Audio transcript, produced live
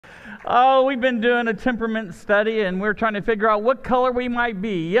Oh, we've been doing a temperament study, and we're trying to figure out what color we might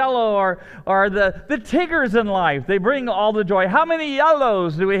be. Yellow are the Tiggers in life. They bring all the joy. How many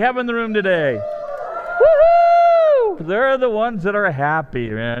yellows do we have in the room today? Woohoo! They're the ones that are happy,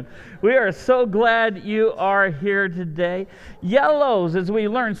 man. We are so glad you are here today. Yellows, as we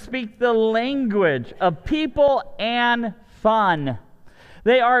learn, speak the language of people and fun.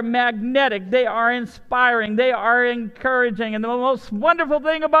 They are magnetic, they are inspiring, they are encouraging, and the most wonderful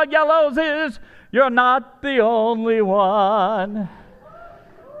thing about yellows is you're not the only one.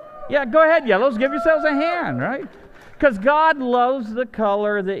 Yeah, go ahead, yellows, give yourselves a hand, right? Because God loves the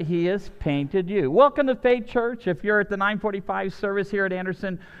color that He has painted you. Welcome to Faith Church. If you're at the 945 service here at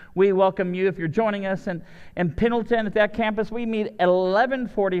Anderson, we welcome you. If you're joining us in Pendleton at that campus, we meet at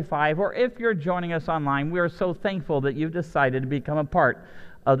 1145. Or if you're joining us online, we are so thankful that you've decided to become a part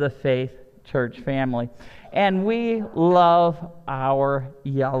of the Faith Church family. And we love our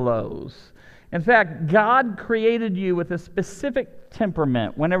yellows. In fact, God created you with a specific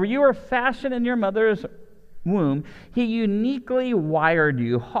temperament. Whenever you were fashioned in your mother's womb, He uniquely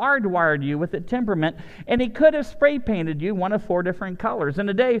hardwired you with a temperament, and He could have spray painted you one of 4 different colors. And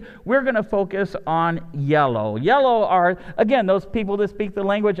today we're going to focus on yellow. Yellow are, again, those people that speak the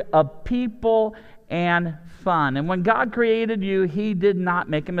language of people and fun. And when God created you, He did not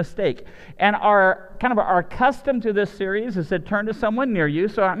make a mistake. And our custom to this series is to turn to someone near you.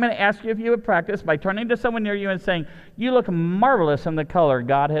 So I'm going to ask you if you would practice by turning to someone near you and saying, "You look marvelous in the color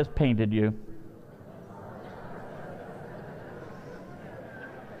God has painted you."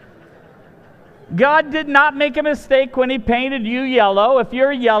 God did not make a mistake when He painted you yellow. If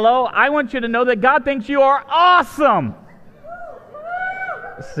you're yellow, I want you to know that God thinks you are awesome.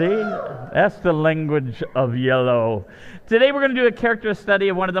 See? That's the language of yellow. Today we're going to do a character study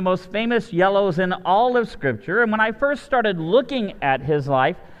of one of the most famous yellows in all of Scripture. And when I first started looking at his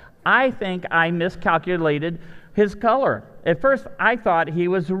life, I think I miscalculated his color. At first, I thought he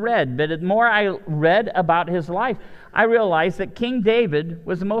was red, but the more I read about his life, I realized that King David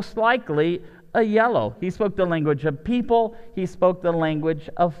was most likely a yellow. He spoke the language of people. He spoke the language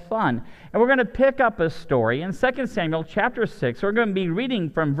of fun. And we're going to pick up a story in 2 Samuel chapter 6. We're going to be reading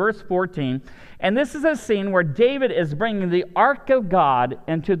from verse 14. And this is a scene where David is bringing the Ark of God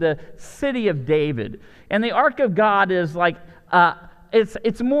into the city of David. And the Ark of God is like,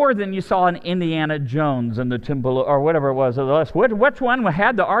 it's more than you saw in Indiana Jones in the temple or whatever it was of the list. Which one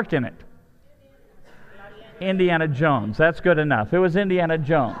had the Ark in it? Indiana Jones. That's good enough. It was Indiana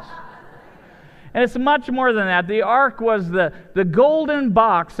Jones. And it's much more than that. The ark was the golden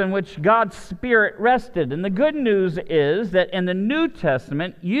box in which God's Spirit rested. And the good news is that in the New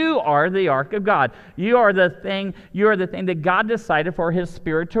Testament, you are the ark of God. You are the thing that God decided for His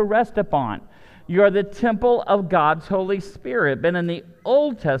Spirit to rest upon. You are the temple of God's Holy Spirit. But in the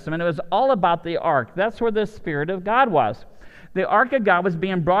Old Testament, it was all about the ark. That's where the Spirit of God was. The Ark of God was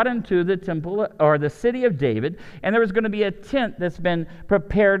being brought into the temple or the city of David, and there was going to be a tent that's been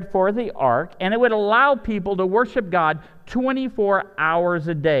prepared for the Ark, and it would allow people to worship God 24 hours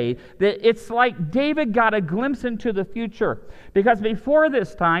a day. It's like David got a glimpse into the future, because before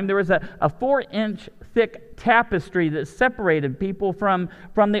this time, there was a 4-inch thick tapestry that separated people from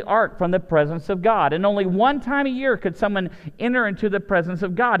the ark, from the presence of God. And only one time a year could someone enter into the presence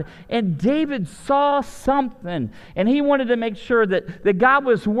of God. And David saw something, and he wanted to make sure that God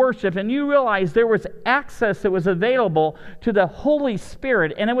was worshipped. And you realize there was access that was available to the Holy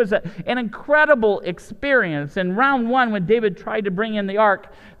Spirit, and it was an incredible experience. In round 1, when David tried to bring in the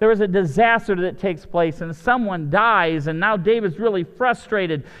ark, there was a disaster that takes place, and someone dies, and now David's really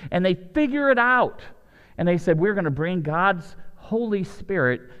frustrated, and they figure it out. And they said, we're going to bring God's Holy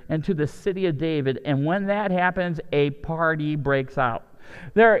Spirit into the city of David. And when that happens, a party breaks out.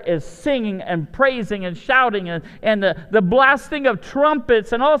 There is singing and praising and shouting and the blasting of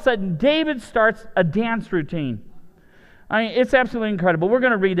trumpets. And all of a sudden, David starts a dance routine. I mean, it's absolutely incredible. We're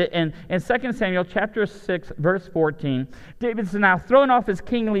going to read it in 2 Samuel chapter 6, verse 14. David's now thrown off his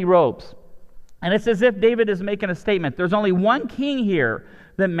kingly robes. And it's as if David is making a statement. There's only one king here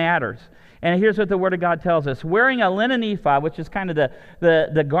that matters. And here's what the Word of God tells us. Wearing a linen ephod, which is kind of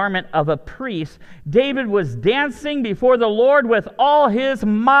the garment of a priest, David was dancing before the Lord with all his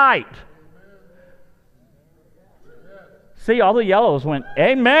might. See, all the yellows went,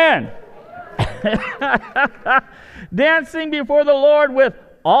 amen. Dancing before the Lord with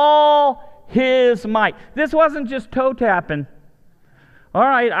all his might. This wasn't just toe tapping. All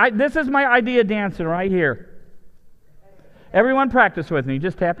right, this is my idea of dancing right here. Everyone practice with me.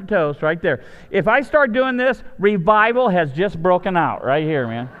 Just tap your toes right there. If I start doing this, revival has just broken out right here,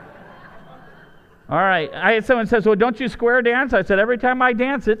 man. All right. Someone says, well, don't you square dance? I said, every time I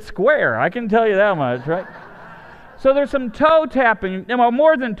dance, it's square. I can tell you that much, right? So there's some toe tapping, well,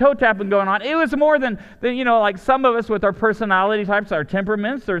 more than toe tapping going on. It was more than like some of us with our personality types, our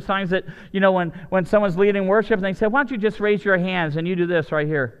temperaments. There's times that, when someone's leading worship and they say, why don't you just raise your hands and you do this right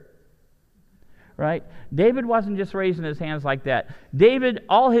here. Right? David wasn't just raising his hands like that. David,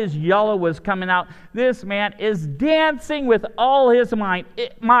 all his yellow was coming out. This man is dancing with all his might.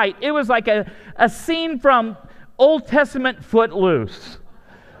 It was like a scene from Old Testament Footloose.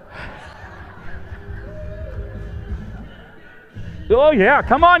 Oh yeah,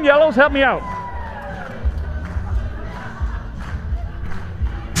 come on, yellows, help me out.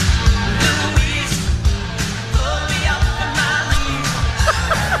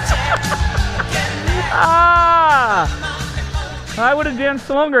 I would have danced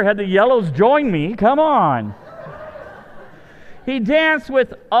longer had the yellows joined me. Come on. He danced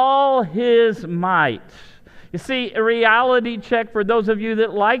with all his might. You see, a reality check for those of you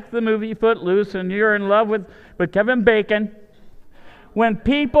that like the movie Footloose and you're in love with Kevin Bacon. When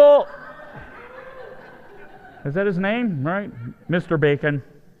people... Is that his name? Right? Mr. Bacon.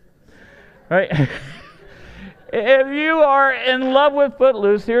 Right? If you are in love with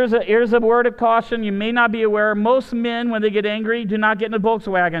Footloose, here's a word of caution. You may not be aware. Most men, when they get angry, do not get in a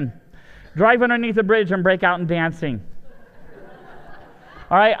Volkswagen. Drive underneath a bridge and break out in dancing.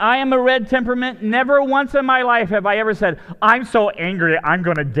 All right, I am a red temperament. Never once in my life have I ever said, I'm so angry, I'm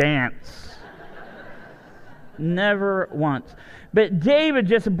going to dance. Never once. But David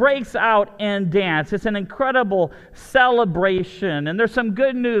just breaks out and dance. It's an incredible celebration. And there's some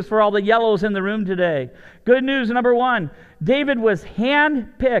good news for all the yellows in the room today. Good news, number one, David was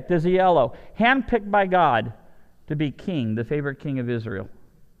handpicked as a yellow, handpicked by God to be king, the favorite king of Israel.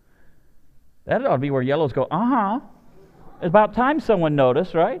 That ought to be where yellows go, It's about time someone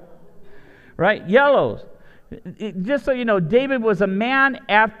noticed, right? Right? Yellows. Just so you know, David was a man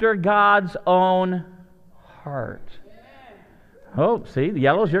after God's own heart. Oh, see, the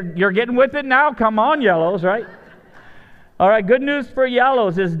yellows, you're getting with it now? Come on, yellows, right? All right, good news for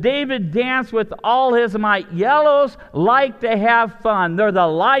yellows is David danced with all his might. Yellows like to have fun. They're the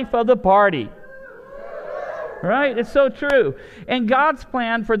life of the party. Right? It's so true. And God's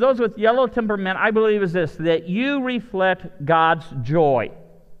plan for those with yellow temperament, I believe, is this, that you reflect God's joy.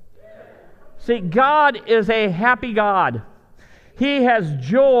 See, God is a happy God. He has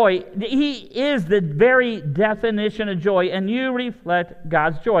joy. He is the very definition of joy, and you reflect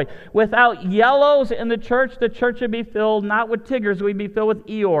God's joy. Without yellows in the church would be filled not with Tiggers, we'd be filled with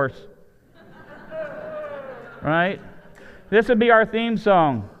Eeyores. Right? This would be our theme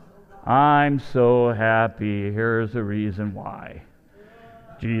song. I'm so happy, here's the reason why.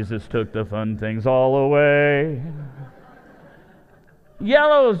 Jesus took the fun things all away.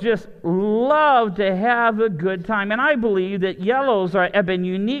 Yellows just love to have a good time. And I believe that yellows have been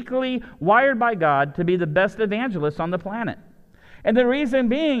uniquely wired by God to be the best evangelists on the planet. And the reason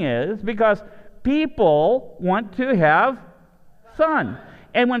being is because people want to have fun.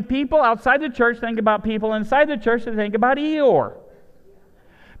 And when people outside the church think about people inside the church, they think about Eeyore.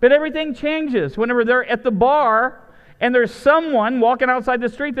 But everything changes whenever they're at the bar and there's someone walking outside the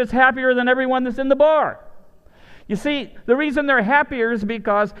street that's happier than everyone that's in the bar. You see, the reason they're happier is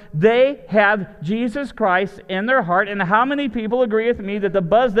because they have Jesus Christ in their heart. And how many people agree with me that the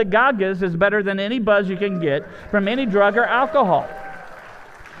buzz that God gives is better than any buzz you can get from any drug or alcohol?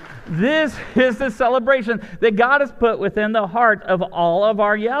 This is the celebration that God has put within the heart of all of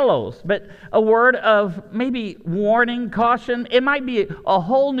our yellows. But a word of maybe warning, caution, it might be a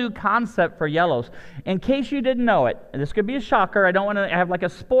whole new concept for yellows. In case you didn't know it, and this could be a shocker, I don't want to have like a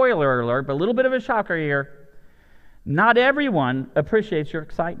spoiler alert, but a little bit of a shocker here. Not everyone appreciates your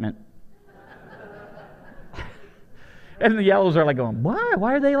excitement. And the yellows are like going, why?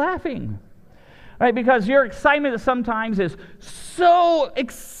 Why are they laughing? Right? Because your excitement sometimes is so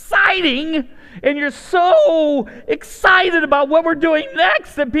exciting, and you're so excited about what we're doing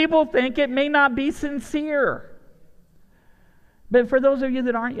next that people think it may not be sincere. But for those of you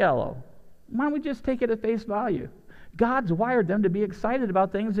that aren't yellow, why don't we just take it at face value? God's wired them to be excited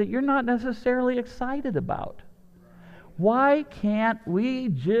about things that you're not necessarily excited about. Why can't we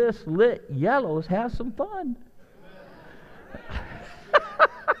just let yellows have some fun?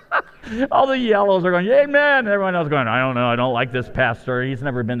 All the yellows are going, amen. And everyone else going, I don't know, I don't like this pastor. He's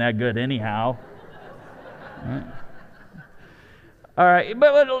never been that good anyhow. All right,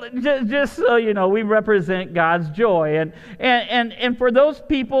 but just so you know, we represent God's joy. And for those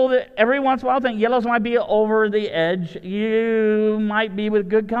people that every once in a while think yellows might be over the edge, you might be with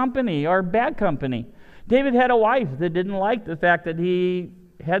good company or bad company. David had a wife that didn't like the fact that he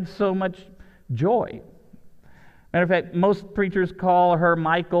had so much joy. Matter of fact, most preachers call her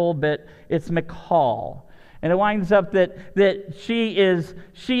Michael, but it's Michal. And it winds up that she is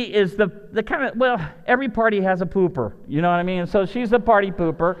the kind of, well, every party has a pooper. You know what I mean? And so she's the party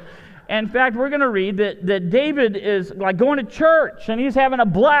pooper. In fact, we're going to read that David is like going to church, and he's having a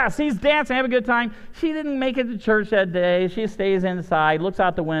blast. He's dancing, having a good time. She didn't make it to church that day. She stays inside, looks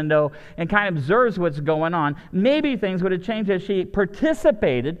out the window, and kind of observes what's going on. Maybe things would have changed if she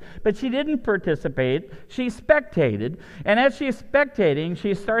participated, but she didn't participate. She spectated. And as she's spectating,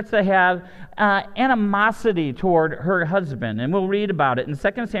 she starts to have animosity toward her husband. And we'll read about it in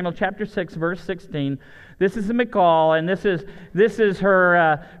 2 Samuel chapter 6, verse 16. This is Michal, and this is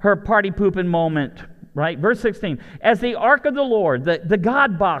her party pooping moment, right? Verse 16. As the ark of the Lord, the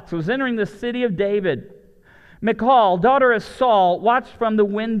God box, was entering the city of David, Michal, daughter of Saul, watched from the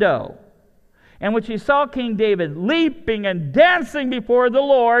window. And when she saw King David leaping and dancing before the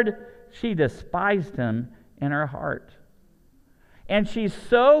Lord, she despised him in her heart. And she's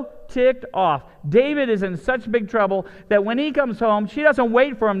so ticked off. David is in such big trouble that when he comes home, she doesn't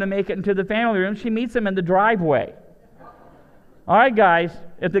wait for him to make it into the family room. She meets him in the driveway. All right, guys,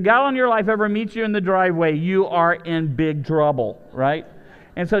 if the gal in your life ever meets you in the driveway, you are in big trouble, right?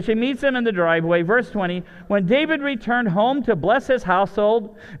 And so she meets him in the driveway. Verse 20, when David returned home to bless his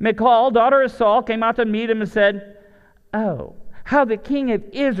household, Michal, daughter of Saul, came out to meet him and said, "Oh, how the king of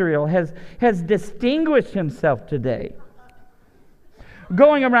Israel has distinguished himself today,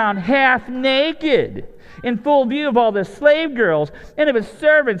 going around half naked in full view of all the slave girls and of his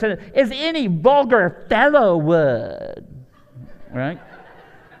servants, as any vulgar fellow would." Right?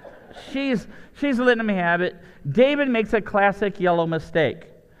 She's letting him have it. David makes a classic yellow mistake.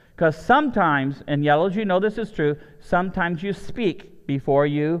 Because sometimes, and yellows, you know this is true, sometimes you speak before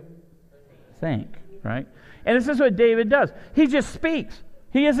you think. Right? And this is what David does. He just speaks.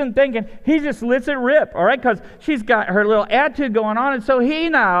 He isn't thinking. He just lets it rip, all right? Because she's got her little attitude going on, and so he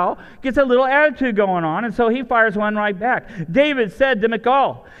now gets a little attitude going on, and so he fires one right back. David said to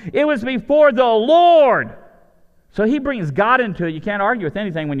Michal, "It was before the Lord." So he brings God into it. You can't argue with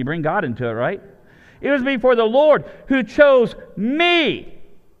anything when you bring God into it, right? "It was before the Lord who chose me.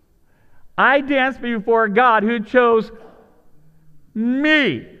 I danced before God who chose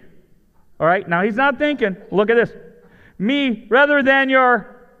me." All right? Now he's not thinking, look at this, me rather than your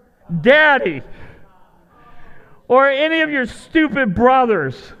daddy or any of your stupid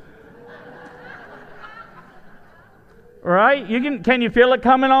brothers. Right? Can you feel it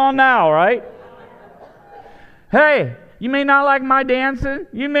coming on now, right? Hey, you may not like my dancing,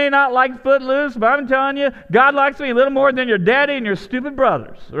 you may not like Footloose, but I'm telling you, God likes me a little more than your daddy and your stupid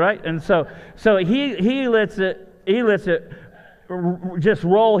brothers, right? And so he lets it just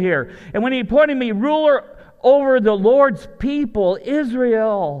roll here. And when he appointed me ruler over the Lord's people,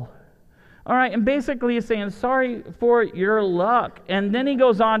 Israel. All right, and basically he's saying, sorry for your luck. And then he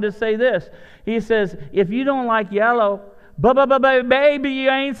goes on to say this. He says, if you don't like yellow, baby, you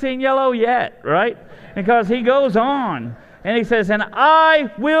ain't seen yellow yet, right? Because he goes on, and he says, and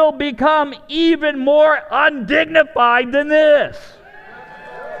I will become even more undignified than this.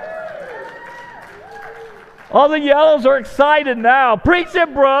 All the yellows are excited now. Preach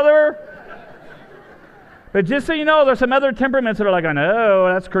it, brother. But just so you know, there's some other temperaments that are like, I know,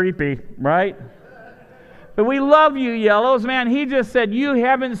 that's creepy, right? But we love you, yellows. Man, he just said, you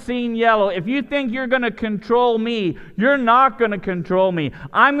haven't seen yellow. If you think you're going to control me, you're not going to control me.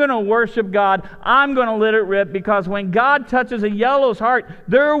 I'm going to worship God. I'm going to let it rip, because when God touches a yellow's heart,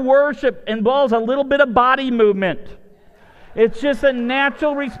 their worship involves a little bit of body movement. It's just a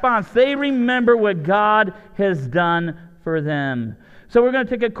natural response. They remember what God has done for them. So we're going to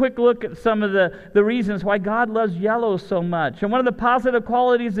take a quick look at some of the reasons why God loves yellows so much. And one of the positive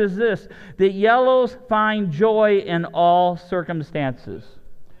qualities is this, that yellows find joy in all circumstances.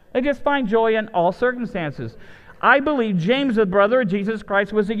 They just find joy in all circumstances. I believe James, the brother of Jesus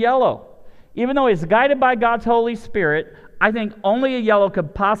Christ, was a yellow. Even though he's guided by God's Holy Spirit, I think only a yellow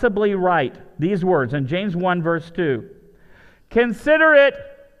could possibly write these words in James 1, verse 2. Consider it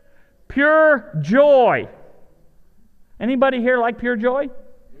pure joy. Anybody here like pure joy?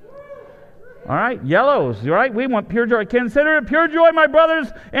 All right, yellows, right? We want pure joy. Consider it pure joy, my brothers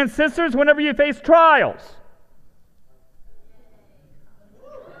and sisters, whenever you face trials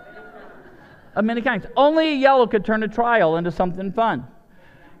of many kinds. Only a yellow could turn a trial into something fun.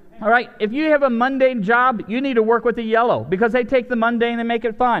 All right, if you have a mundane job, you need to work with a yellow, because they take the mundane and make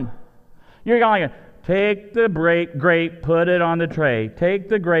it fun. You're going, take the grape, put it on the tray. Take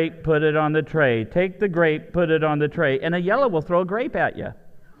the grape, put it on the tray. Take the grape, put it on the tray. And a yellow will throw a grape at you.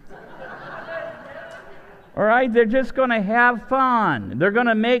 All right? They're just going to have fun. They're going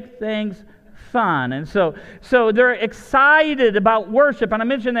to make things fun. And so they're excited about worship. And I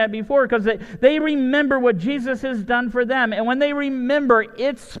mentioned that before because they remember what Jesus has done for them. And when they remember,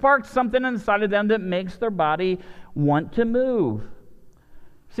 it sparks something inside of them that makes their body want to move.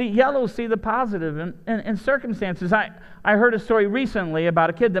 See, yellows see the positive in circumstances. I heard a story recently about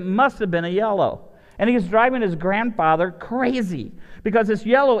a kid that must have been a yellow. And he was driving his grandfather crazy because this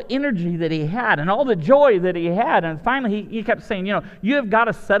yellow energy that he had and all the joy that he had. And finally, he kept saying, you have got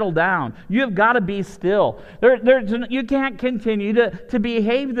to settle down. You have got to be still. You can't continue to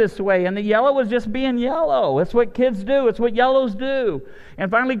behave this way. And the yellow was just being yellow. It's what kids do. It's what yellows do. And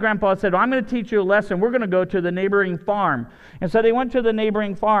finally, Grandpa said, I'm going to teach you a lesson. We're going to go to the neighboring farm. And so they went to the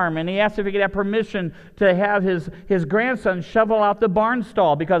neighboring farm, and he asked if he could have permission to have his grandson shovel out the barn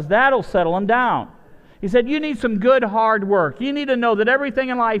stall because that'll settle him down. He said, you need some good hard work. You need to know that everything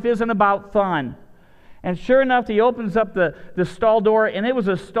in life isn't about fun. And sure enough, he opens up the stall door, and it was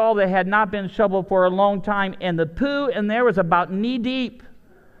a stall that had not been shoveled for a long time, and the poo in there was about knee-deep.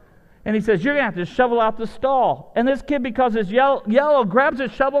 And he says, you're going to have to shovel out the stall. And this kid, because it's yellow, grabs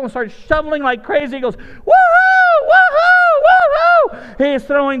his shovel and starts shoveling like crazy. He goes, woohoo, woohoo, woohoo! He's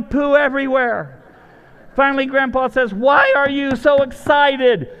throwing poo everywhere. Finally, Grandpa says, why are you so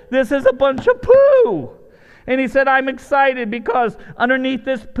excited? This is a bunch of poo. And he said, I'm excited because underneath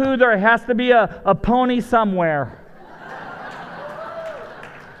this poo there has to be a pony somewhere.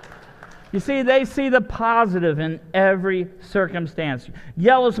 You see, they see the positive in every circumstance.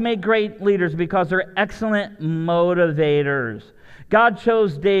 Yellows make great leaders because they're excellent motivators. God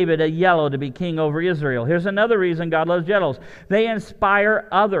chose David, a yellow, to be king over Israel. Here's another reason God loves yellows. They inspire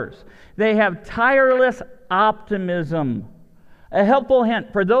others. They have tireless optimism. A helpful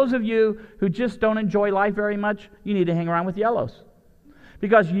hint, for those of you who just don't enjoy life very much, you need to hang around with yellows.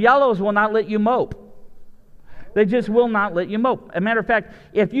 Because yellows will not let you mope. They just will not let you mope. As a matter of fact,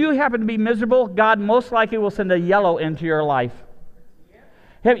 if you happen to be miserable, God most likely will send a yellow into your life.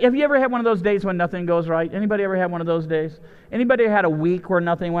 Have you ever had one of those days when nothing goes right? Anybody ever had one of those days? Anybody had a week where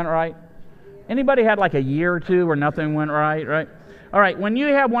nothing went right? Anybody had like a year or two where nothing went right? All right, when you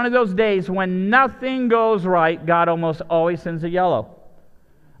have one of those days when nothing goes right, God almost always sends a yellow.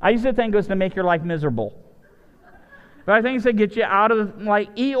 I used to think it was to make your life miserable. But I think it's to get you out of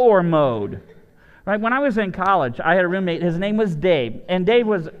like Eeyore mode. Right? When I was in college, I had a roommate. His name was Dave. And Dave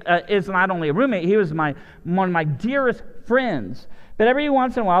is not only a roommate, he was one of my dearest friends. But every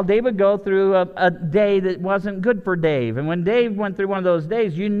once in a while, Dave would go through a day that wasn't good for Dave. And when Dave went through one of those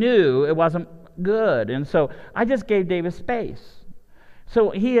days, you knew it wasn't good. And so I just gave Dave a space. So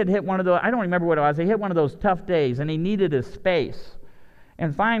he had hit one of those, I don't remember what it was, he hit one of those tough days, and he needed his space.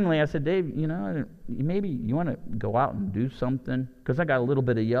 And finally, I said, Dave, maybe you want to go out and do something? Because I got a little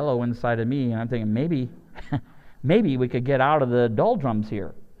bit of yellow inside of me, and I'm thinking, maybe we could get out of the doldrums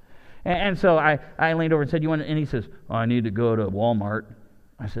here. And so I leaned over and said, and he says, I need to go to Walmart.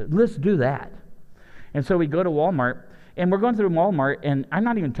 I said, let's do that. And so we go to Walmart, and we're going through Walmart, and I'm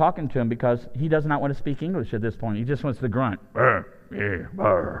not even talking to him because he does not want to speak English at this point. He just wants to grunt. Burr, yeah,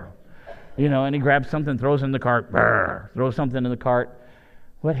 burr. And he grabs something, throws it in the cart, burr, throws something in the cart.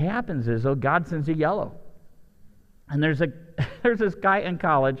 What happens is, God sends a yellow. And there's this guy in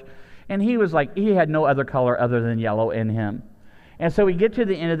college, and he had no other color other than yellow in him. And so we get to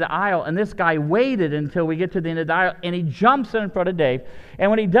the end of the aisle, and this guy waited until we get to the end of the aisle, and he jumps in front of Dave. And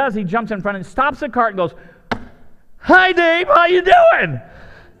when he does, he jumps in front and stops the cart and goes, hi, Dave, how you doing?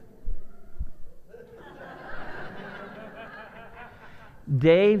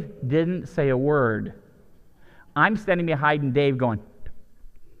 Dave didn't say a word. I'm standing behind Dave going,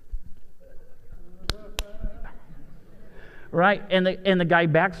 right? And the guy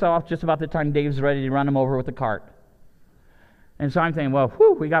backs off just about the time Dave's ready to run him over with the cart. And so I'm thinking, well,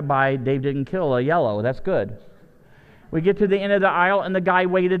 we got by. Dave didn't kill a yellow. That's good. We get to the end of the aisle, and the guy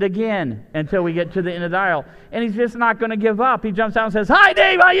waited again until we get to the end of the aisle. And he's just not going to give up. He jumps out and says, hi,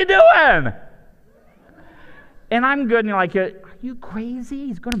 Dave, how you doing? And I'm good, and you're like, are you crazy?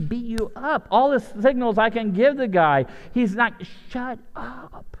 He's going to beat you up. All the signals I can give the guy, he's not, shut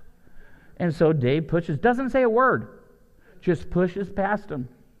up. And so Dave doesn't say a word, just pushes past him.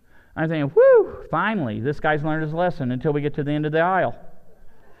 I'm thinking, finally, this guy's learned his lesson until we get to the end of the aisle.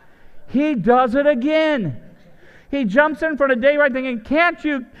 He does it again. He jumps in front of Dave right thinking, can't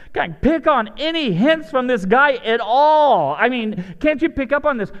you pick on any hints from this guy at all? I mean, can't you pick up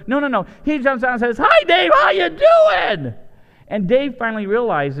on this? No. He jumps out and says, hi, Dave, how you doing? And Dave finally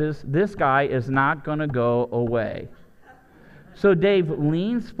realizes this guy is not going to go away. So Dave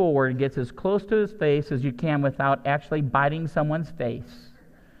leans forward, gets as close to his face as you can without actually biting someone's face,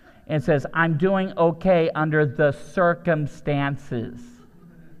 and says, I'm doing okay under the circumstances.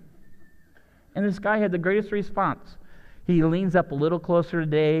 And this guy had the greatest response. He leans up a little closer to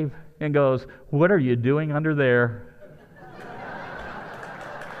Dave and goes, "What are you doing under there?"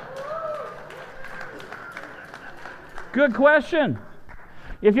 Good question.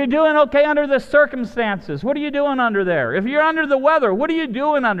 If you're doing okay under the circumstances, what are you doing under there? If you're under the weather, what are you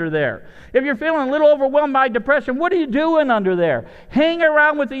doing under there? If you're feeling a little overwhelmed by depression, what are you doing under there? Hang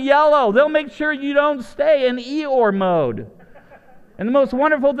around with the yellow. They'll make sure you don't stay in Eeyore mode. And the most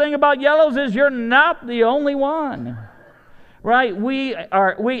wonderful thing about yellows is you're not the only one. Right? We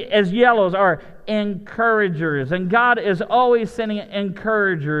as yellows are encouragers, and God is always sending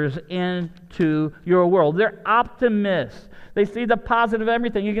encouragers into your world. They're optimists. They see the positive of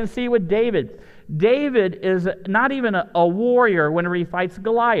everything. You can see with David. David is not even a warrior whenever he fights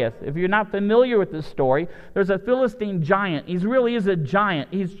Goliath. If you're not familiar with this story, there's a Philistine giant. He really is a giant.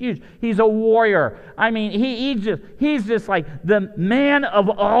 He's huge. He's a warrior. I mean, he's just like the man of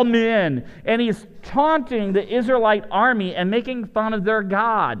all men. And he's taunting the Israelite army and making fun of their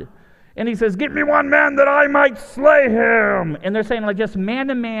God. And he says, "Give me one man that I might slay him." And they're saying like just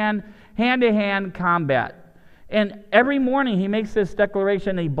man-to-man, hand-to-hand combat. And every morning he makes this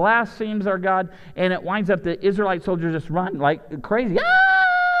declaration, he blasphemes our God, and it winds up the Israelite soldiers just run like crazy.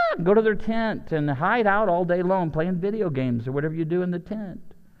 Go to their tent and hide out all day long playing video games or whatever you do in the tent.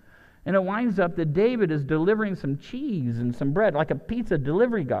 And it winds up that David is delivering some cheese and some bread, like a pizza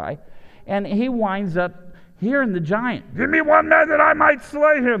delivery guy. And he winds up hearing the giant, "Give me one man that I might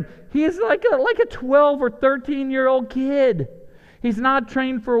slay him." He's like a 12 or 13-year-old kid. He's not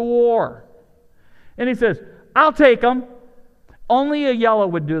trained for war. And he says, "I'll take him." Only a yellow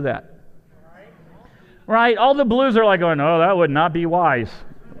would do that. Right? All the blues are like going, "Oh, that would not be wise."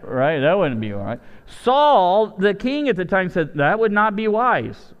 Right? That wouldn't be all right. Saul, the king at the time, said, "That would not be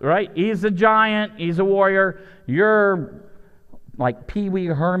wise." Right? He's a giant. He's a warrior. You're like Pee Wee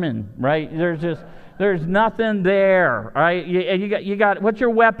Herman. Right? There's nothing there. Right? You got what's your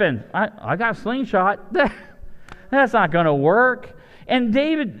weapon? I got a slingshot. That's not going to work. And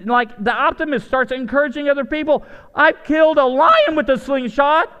David, like the optimist, starts encouraging other people. "I've killed a lion with a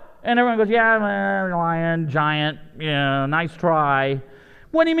slingshot." And everyone goes, "Yeah, lion, giant, yeah, nice try."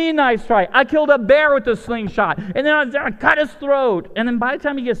 "What do you mean, nice try?" "I killed a bear with a slingshot. And then I cut his throat." And then by the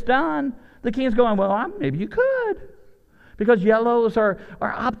time he gets done, the king's going, "Well, maybe you could." Because yellows are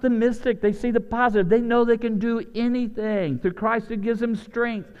optimistic. They see the positive. They know they can do anything through Christ who gives them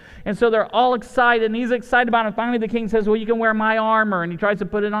strength. And so they're all excited, and he's excited about it. And finally the king says, "Well, you can wear my armor." And he tries to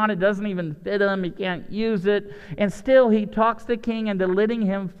put it on. It doesn't even fit him. He can't use it. And still he talks the king into letting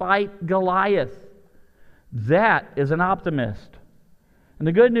him fight Goliath. That is an optimist. And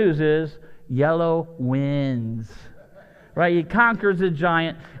the good news is yellow wins. Right? He conquers the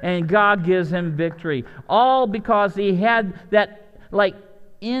giant, and God gives him victory. All because he had that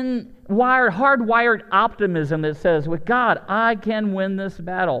hardwired optimism that says, with God, I can win this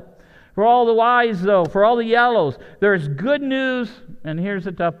battle. For all the wise, though, for all the yellows, there's good news, and here's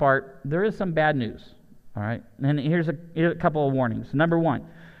the tough part. There is some bad news. All right? And here's a couple of warnings. Number one,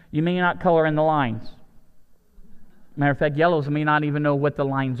 you may not color in the lines. Matter of fact, yellows may not even know what the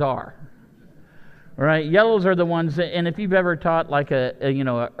lines are. Right? Yellows are the ones that, and if you've ever taught like a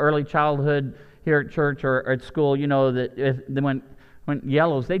early childhood here at church or at school, you know that when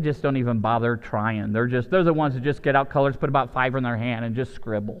yellows, they just don't even bother trying. They're the ones that just get out colors, put about 5 in their hand, and just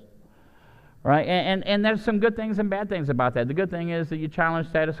scribble. Right? And there's some good things and bad things about that. The good thing is that you challenge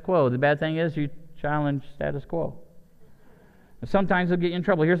status quo. The bad thing is you challenge status quo. Sometimes they'll get you in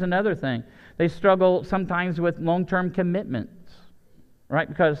trouble. Here's another thing. They struggle sometimes with long-term commitments. Right?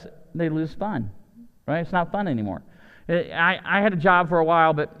 Because they lose fun. Right? It's not fun anymore. I had a job for a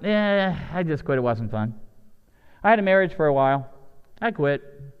while, but I just quit. It wasn't fun. I had a marriage for a while. I quit.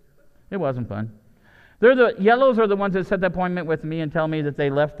 It wasn't fun. The yellows are the ones that set the appointment with me and tell me that they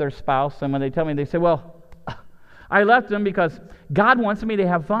left their spouse. And when they tell me, they say, "Well, I left them because God wants me to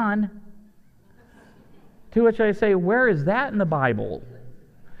have fun." To which I say, "Where is that in the Bible?"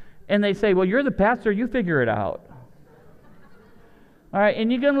 And they say, "Well, you're the pastor. You figure it out." All right,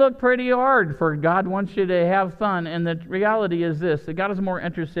 and you can look pretty hard for God wants you to have fun, and the reality is this, that God is more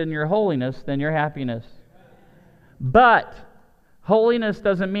interested in your holiness than your happiness. But holiness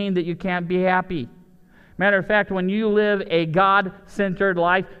doesn't mean that you can't be happy. Matter of fact, when you live a God-centered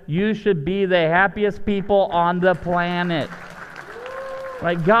life, you should be the happiest people on the planet.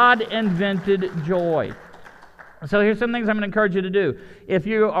 Right? God invented joy. So here's some things I'm going to encourage you to do. If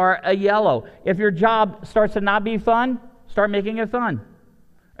you are a yellow, if your job starts to not be fun, start making it fun.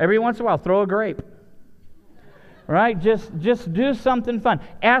 Every once in a while, throw a grape. right? Just do something fun.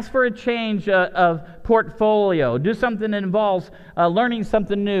 Ask for a change of portfolio. Do something that involves learning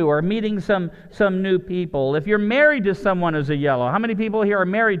something new or meeting some new people. If you're married to someone who's a yellow, how many people here are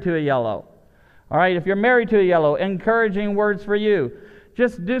married to a yellow? All right, if you're married to a yellow, encouraging words for you.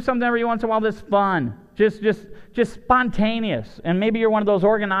 Just do something every once in a while that's fun. Just spontaneous. And maybe you're one of those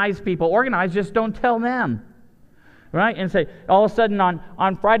organized people. Organized, just don't tell them. Right? And say, all of a sudden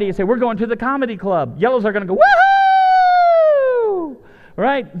on Friday, you say, we're going to the comedy club. Yellows are going to go, woohoo!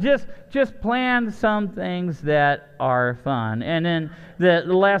 Right? Just plan some things that are fun. And then the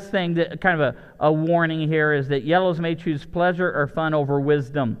last thing, that kind of a warning here, is that yellows may choose pleasure or fun over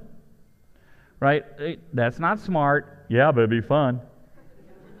wisdom. Right? That's not smart. Yeah, but it'd be fun.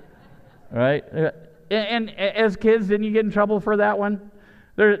 Right? And as kids, didn't you get in trouble for that one?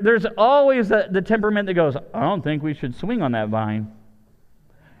 There's always the temperament that goes, I don't think we should swing on that vine.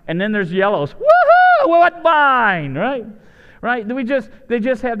 And then there's yellows. Woohoo! What vine? Right? They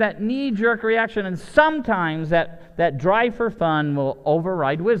just have that knee-jerk reaction, and sometimes that drive for fun will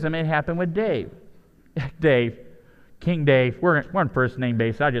override wisdom. It happened with Dave. Dave. King Dave. We're on first name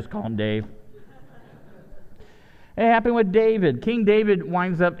basis. I just call him Dave. It happened with David. King David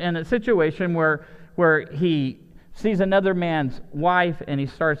winds up in a situation where he sees another man's wife and he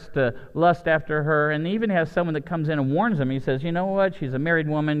starts to lust after her, and even has someone that comes in and warns him. He says, you know what? She's a married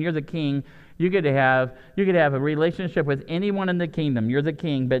woman. You're the king. You could have a relationship with anyone in the kingdom. You're the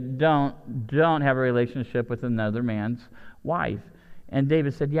king, but don't have a relationship with another man's wife. And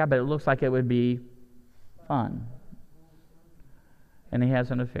David said, yeah, but it looks like it would be fun. And he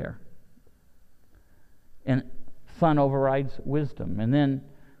has an affair. And fun overrides wisdom. And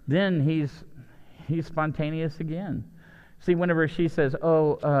then he's spontaneous again. See, whenever she says,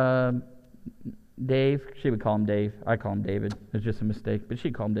 Dave, she would call him Dave. I call him David. It's just a mistake. But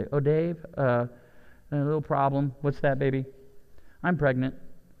she'd call him Dave. Oh, Dave, a little problem. What's that, baby? I'm pregnant.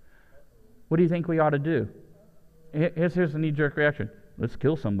 What do you think we ought to do? Here's the knee-jerk reaction. Let's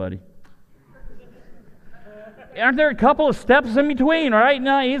kill somebody. Aren't there a couple of steps in between, right?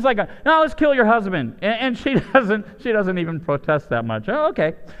 No, he's like, no, let's kill your husband. And she doesn't even protest that much. Oh,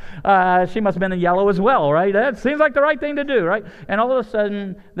 okay. She must have been a yellow as well, right? That seems like the right thing to do, right? And all of a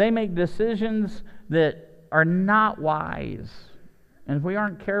sudden, they make decisions that are not wise. And if we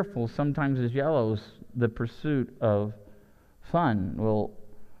aren't careful, sometimes as yellows, the pursuit of fun will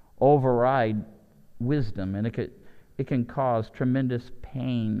override wisdom, and it can cause tremendous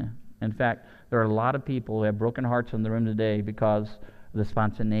pain. In fact, there are a lot of people who have broken hearts in the room today because of the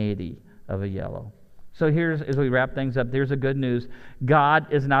spontaneity of a yellow. So here's, as we wrap things up, there's the good news.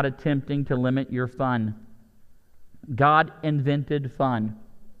 God is not attempting to limit your fun. God invented fun.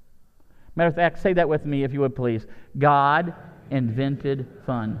 Matter of fact, say that with me if you would please. God invented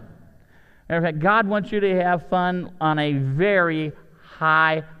fun. Matter of fact, God wants you to have fun on a very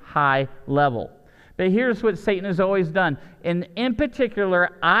high level. But here's what Satan has always done. In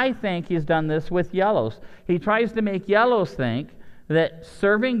particular, I think he's done this with yellows. He tries to make yellows think that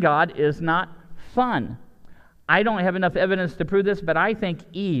serving God is not fun. I don't have enough evidence to prove this, but I think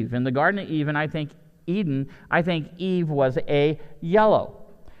Eve, in the Garden of Eden, I think Eve was a yellow.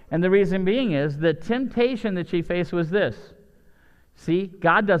 And the reason being is the temptation that she faced was this. See,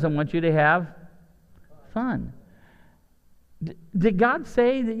 God doesn't want you to have fun. Did God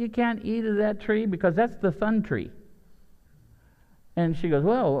say that you can't eat of that tree? Because that's the fun tree. And she goes,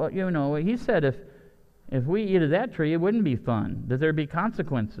 well, he said if we eat of that tree, it wouldn't be fun, that there'd be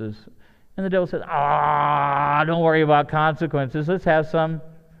consequences. And the devil says, don't worry about consequences. Let's have some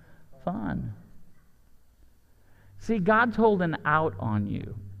fun. See, God's holding out on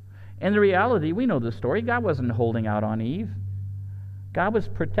you. And the reality, we know the story, God wasn't holding out on Eve. God was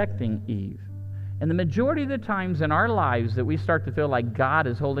protecting Eve. And the majority of the times in our lives that we start to feel like God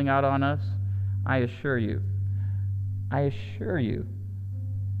is holding out on us, I assure you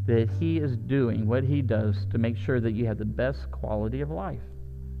that He is doing what He does to make sure that you have the best quality of life.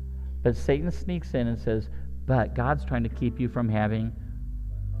 But Satan sneaks in and says, but God's trying to keep you from having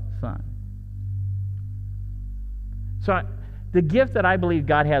fun. So the gift that I believe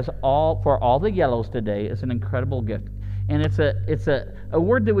God has for all the yellows today is an incredible gift. And it's a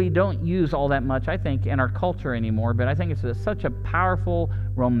word that we don't use all that much, I think, in our culture anymore, but I think it's such a powerful,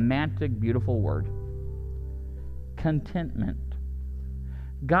 romantic, beautiful word. Contentment.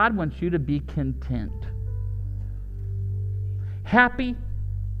 God wants you to be content. Happy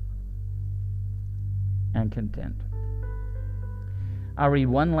and content. I'll read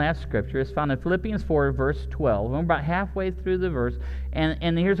one last scripture. It's found in Philippians 4, verse 12. We're about halfway through the verse,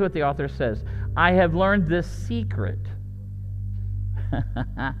 and here's what the author says. I have learned this secret.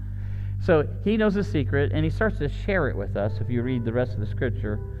 So he knows the secret, and he starts to share it with us, if you read the rest of the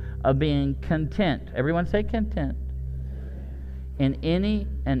scripture, of being content. Everyone say content. In any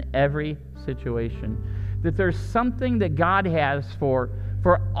and every situation. That there's something that God has for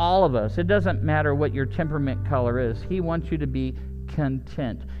all of us. It doesn't matter what your temperament color is. He wants you to be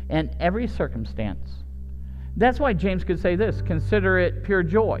content in every circumstance. That's why James could say this: consider it pure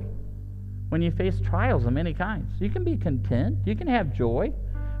joy when you face trials of many kinds. You can be content. You can have joy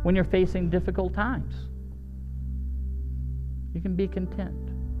when you're facing difficult times. You can be content.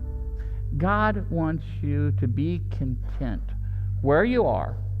 God wants you to be content where you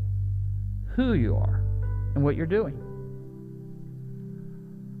are, who you are, and what you're doing.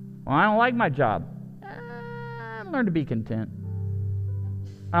 Well, I don't like my job. Learn to be content.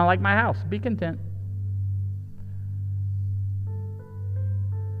 I don't like my house. Be content.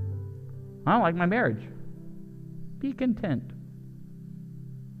 I don't like my marriage. Be content.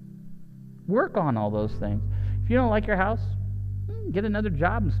 Work on all those things. If you don't like your house, get another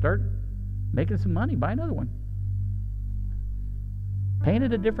job and start making some money. Buy another one. Paint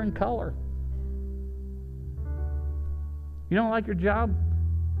it a different color. You don't like your job?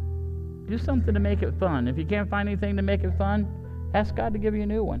 Do something to make it fun. If you can't find anything to make it fun, ask God to give you a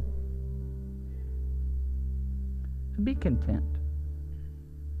new one. So be content.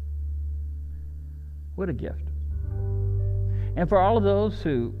 What a gift. And for all of those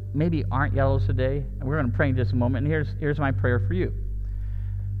who maybe aren't yellows today, and we're going to pray in just a moment, and here's my prayer for you.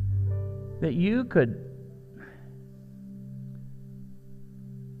 That you could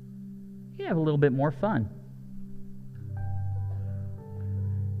have a little bit more fun.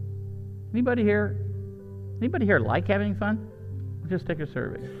 Anybody here like having fun? Just take a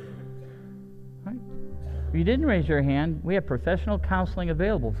survey. Right? If you didn't raise your hand, we have professional counseling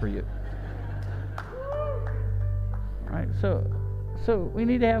available for you. Right? So we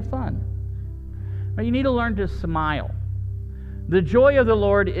need to have fun. Right? You need to learn to smile. The joy of the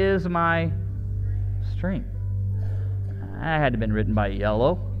Lord is my strength. I had to have been written by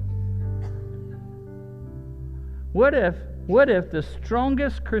yellow. What if the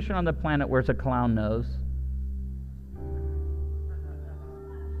strongest Christian on the planet wears a clown nose?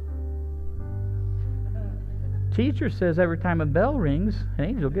 Teacher says every time a bell rings, an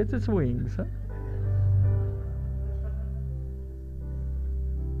angel gets its wings. Huh?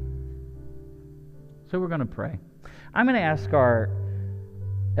 So we're going to pray. I'm going to ask our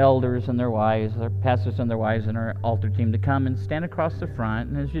elders and their wives, our pastors and their wives, and our altar team to come and stand across the front.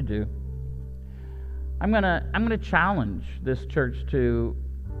 And as you do, I'm going to challenge this church to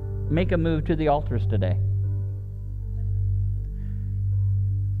make a move to the altars today.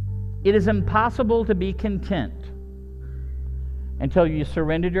 It is impossible to be content until you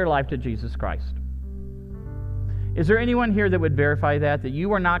surrendered your life to Jesus Christ. Is there anyone here that would verify that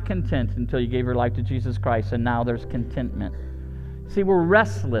you are not content until you gave your life to Jesus Christ, and now there's contentment? See, we're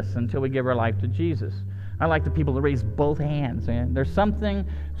restless until we give our life to Jesus. I like the people that raise both hands. Man. There's something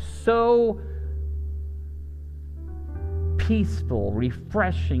so peaceful,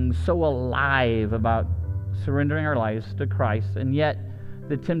 refreshing, so alive about surrendering our lives to Christ. And yet,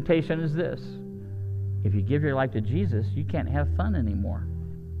 the temptation is this: if you give your life to Jesus, you can't have fun anymore.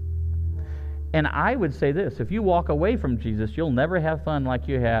 And I would say this: if you walk away from Jesus, you'll never have fun like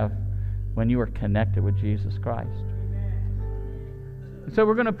you have when you are connected with Jesus Christ. So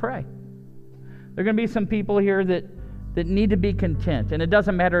we're going to pray. There are going to be some people here that need to be content. And it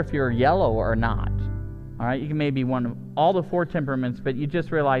doesn't matter if you're yellow or not. All right, you can maybe one of all the four temperaments, but you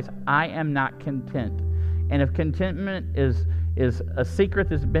just realize, I am not content. And if contentment is a secret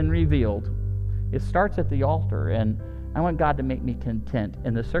that's been revealed, it starts at the altar. And I want God to make me content.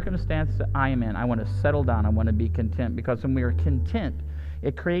 In the circumstance that I am in, I want to settle down. I want to be content, because when we are content,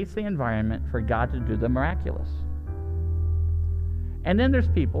 it creates the environment for God to do the miraculous. And then there's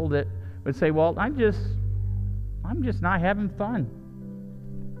people that would say, well, I'm just not having fun.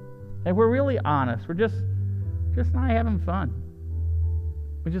 And we're really honest. We're just not having fun.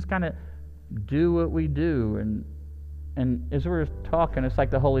 We just kind of do what we do. And as we're talking, it's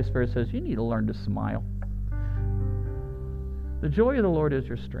like the Holy Spirit says, you need to learn to smile. The joy of the Lord is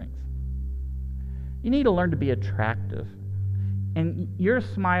your strength. You need to learn to be attractive. And your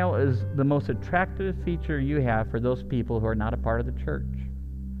smile is the most attractive feature you have for those people who are not a part of the church.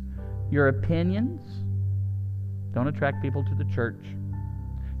 Your opinions don't attract people to the church.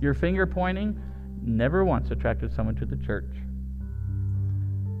 Your finger pointing never once attracted someone to the church.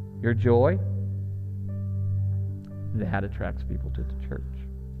 Your joy, that attracts people to the church.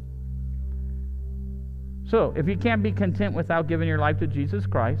 So, if you can't be content without giving your life to Jesus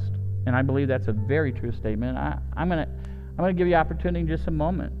Christ, and I believe that's a very true statement, I'm going to give you opportunity in just a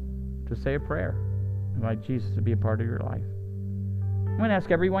moment to say a prayer. Invite Jesus to be a part of your life. I'm going to ask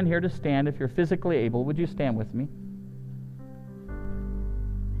everyone here to stand. If you're physically able, would you stand with me?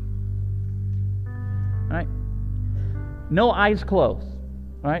 All right. No eyes closed.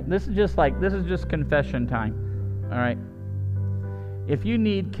 All right. This is just confession time. All right. If you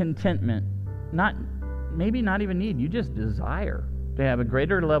need contentment, maybe not even need, you just desire to have a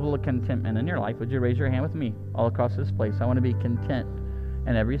greater level of contentment in your life, would you raise your hand with me all across this place? I want to be content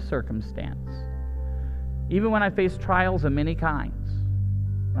in every circumstance. Even when I face trials of many kinds,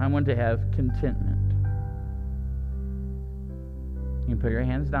 I want to have contentment. You can put your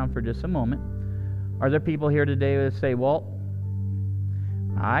hands down for just a moment. Are there people here today that say, well,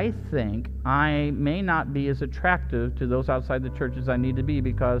 I think I may not be as attractive to those outside the church as I need to be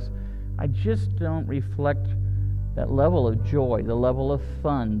because I just don't reflect that level of joy, the level of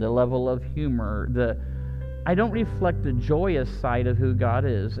fun, the level of humor. I don't reflect the joyous side of who God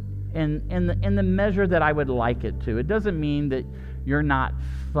is in the measure that I would like it to. It doesn't mean that you're not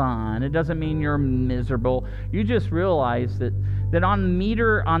fun. It doesn't mean you're miserable. You just realize that on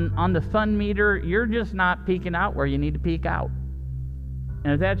the fun meter, you're just not peaking out where you need to peak out.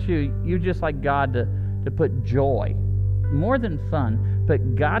 And if that's you, you just like God to put joy, more than fun,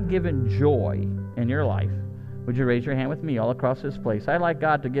 but God-given joy in your life. Would you raise your hand with me all across this place? I'd like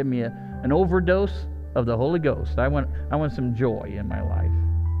God to give me an overdose of the Holy Ghost. I want some joy in my life.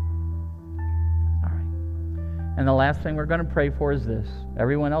 All right. And the last thing we're going to pray for is this.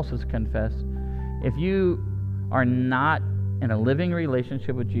 Everyone else has confessed. If you are not in a living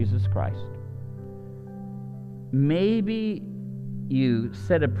relationship with Jesus Christ, maybe you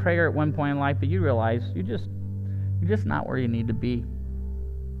said a prayer at one point in life, but you realize you're just not where you need to be.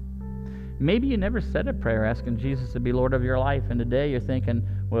 Maybe you never said a prayer asking Jesus to be Lord of your life, and today you're thinking,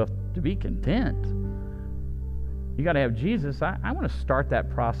 well, to be content, you got to have Jesus. I want to start that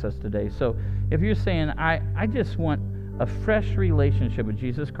process today. So if you're saying, I just want a fresh relationship with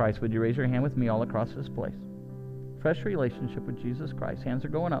Jesus Christ, would you raise your hand with me all across this place? Fresh relationship with Jesus Christ. Hands are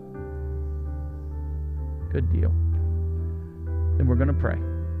going up. Good deal. Then we're going to pray.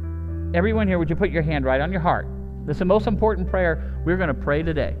 Everyone here, would you put your hand right on your heart? This is the most important prayer we're going to pray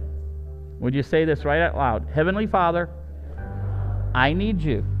today. Would you say this right out loud? Heavenly Father, I need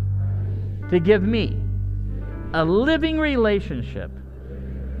you to give me a living relationship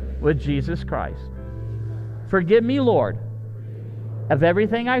with Jesus Christ. Forgive me, Lord, of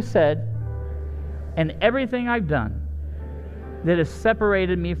everything I've said and everything I've done that has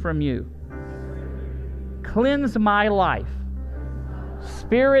separated me from you. Cleanse my life,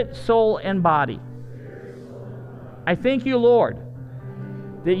 spirit, soul, and body. I thank you, Lord,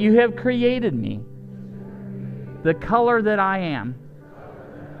 that you have created me the color that I am.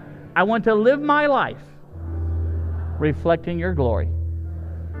 I want to live my life reflecting your glory.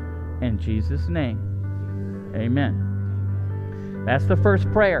 In Jesus' name, amen. That's the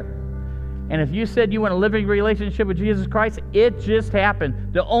first prayer. And if you said you want a living relationship with Jesus Christ, it just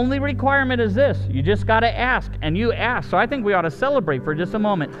happened. The only requirement is this. You just got to ask, and you ask. So I think we ought to celebrate for just a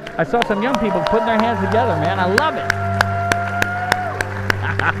moment. I saw some young people putting their hands together, man. I love it.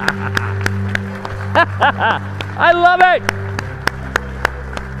 I love it.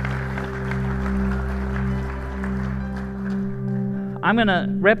 I'm going to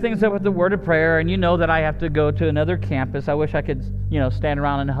wrap things up with the word of prayer, and you know that I have to go to another campus. I wish I could, stand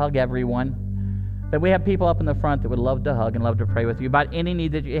around and hug everyone. But we have people up in the front that would love to hug and love to pray with you about any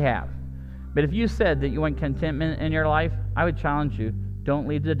need that you have. But if you said that you want contentment in your life, I would challenge you, don't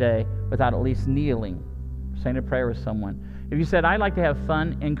leave today without at least kneeling, saying a prayer with someone. If you said, I'd like to have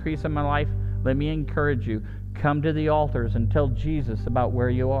fun increase in my life, let me encourage you. Come to the altars and tell Jesus about where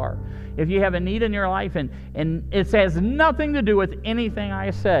you are. If you have a need in your life and it has nothing to do with anything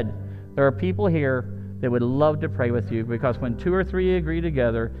I said, there are people here that would love to pray with you, because when 2 or 3 agree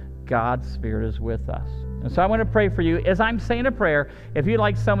together, God's Spirit is with us. And so I want to pray for you. As I'm saying a prayer, if you'd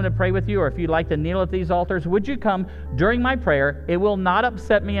like someone to pray with you, or if you'd like to kneel at these altars, would you come during my prayer? It will not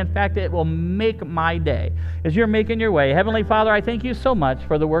upset me. In fact, it will make my day. As you're making your way, Heavenly Father, I thank you so much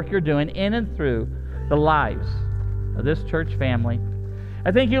for the work you're doing in and through the lives of this church family.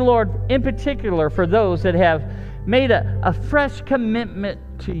 I thank you, Lord, in particular for those that have made a fresh commitment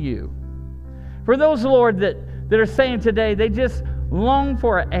to you. For those, Lord, that are saying today they just long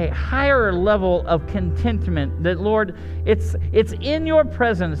for a higher level of contentment, that, Lord, it's in your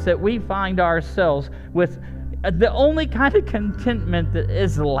presence that we find ourselves with the only kind of contentment that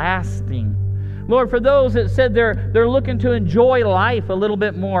is lasting. Lord, for those that said they're looking to enjoy life a little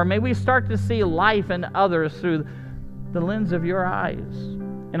bit more, may we start to see life and others through the lens of your eyes.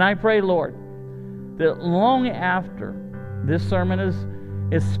 And I pray, Lord, that long after this sermon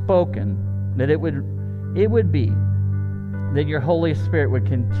is spoken, that it would be that your Holy Spirit would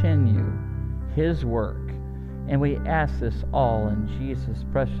continue His work. And we ask this all in Jesus'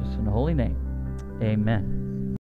 precious and holy name. Amen.